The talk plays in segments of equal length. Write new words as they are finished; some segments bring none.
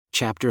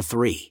chapter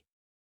 3.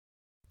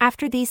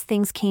 After these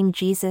things came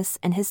Jesus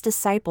and his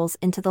disciples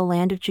into the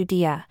land of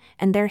Judea,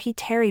 and there he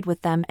tarried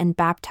with them and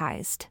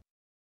baptized.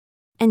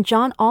 And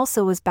John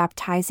also was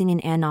baptizing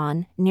in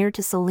Aenon, near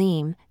to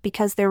Salim,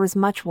 because there was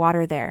much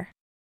water there.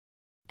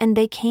 And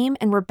they came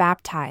and were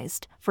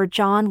baptized, for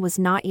John was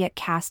not yet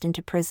cast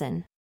into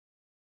prison.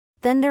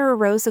 Then there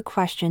arose a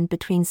question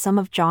between some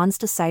of John's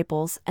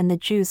disciples and the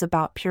Jews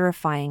about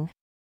purifying.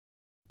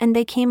 And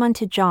they came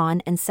unto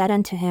John and said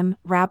unto him,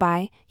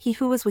 Rabbi, he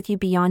who was with you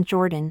beyond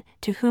Jordan,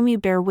 to whom you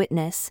bear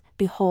witness,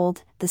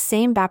 behold, the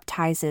same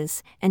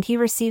baptizes, and he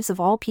receives of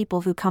all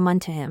people who come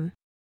unto him.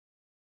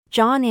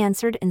 John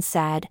answered and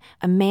said,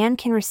 A man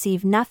can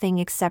receive nothing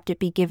except it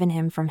be given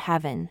him from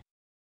heaven.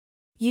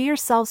 You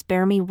yourselves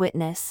bear me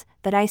witness,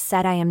 that I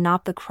said I am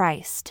not the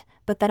Christ,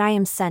 but that I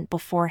am sent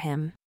before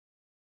him.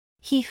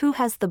 He who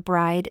has the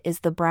bride is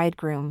the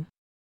bridegroom.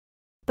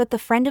 But the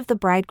friend of the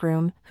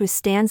bridegroom, who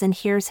stands and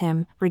hears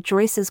him,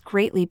 rejoices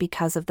greatly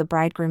because of the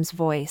bridegroom's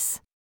voice.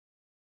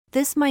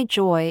 This my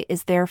joy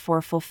is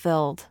therefore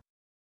fulfilled.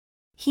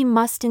 He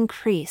must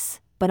increase,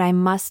 but I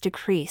must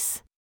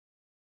decrease.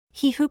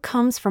 He who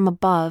comes from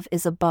above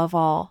is above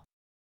all.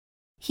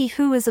 He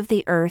who is of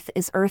the earth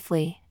is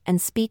earthly,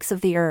 and speaks of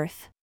the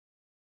earth.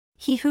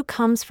 He who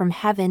comes from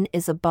heaven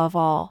is above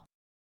all.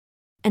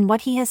 And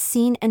what he has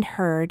seen and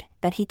heard,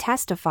 that he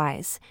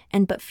testifies,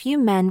 and but few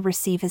men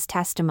receive his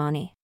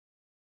testimony.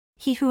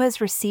 He who has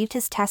received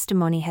his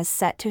testimony has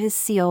set to his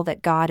seal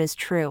that God is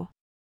true.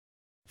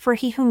 For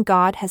he whom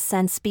God has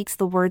sent speaks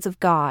the words of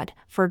God,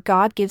 for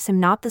God gives him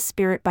not the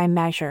Spirit by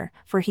measure,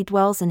 for he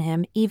dwells in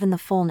him even the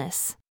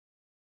fullness.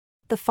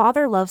 The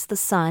Father loves the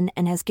Son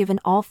and has given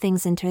all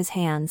things into his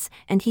hands,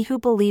 and he who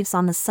believes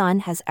on the Son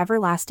has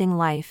everlasting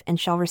life and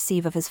shall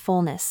receive of his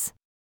fullness.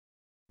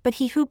 But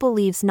he who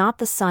believes not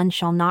the Son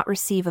shall not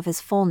receive of his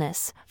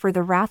fullness, for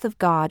the wrath of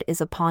God is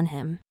upon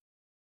him.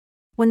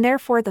 When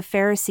therefore the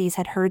Pharisees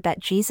had heard that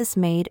Jesus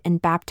made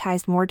and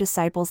baptized more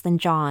disciples than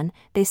John,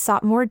 they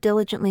sought more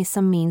diligently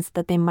some means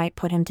that they might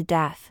put him to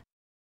death.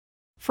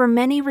 For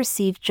many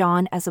received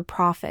John as a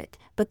prophet,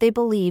 but they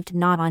believed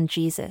not on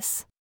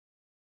Jesus.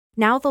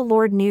 Now the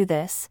Lord knew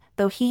this,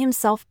 though he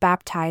himself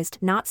baptized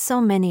not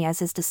so many as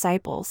his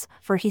disciples,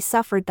 for he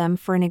suffered them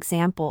for an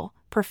example,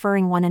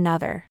 preferring one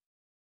another.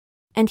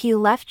 And he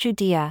left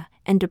Judea,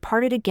 and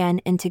departed again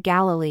into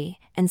Galilee,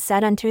 and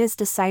said unto his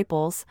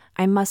disciples,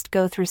 I must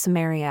go through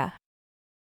Samaria.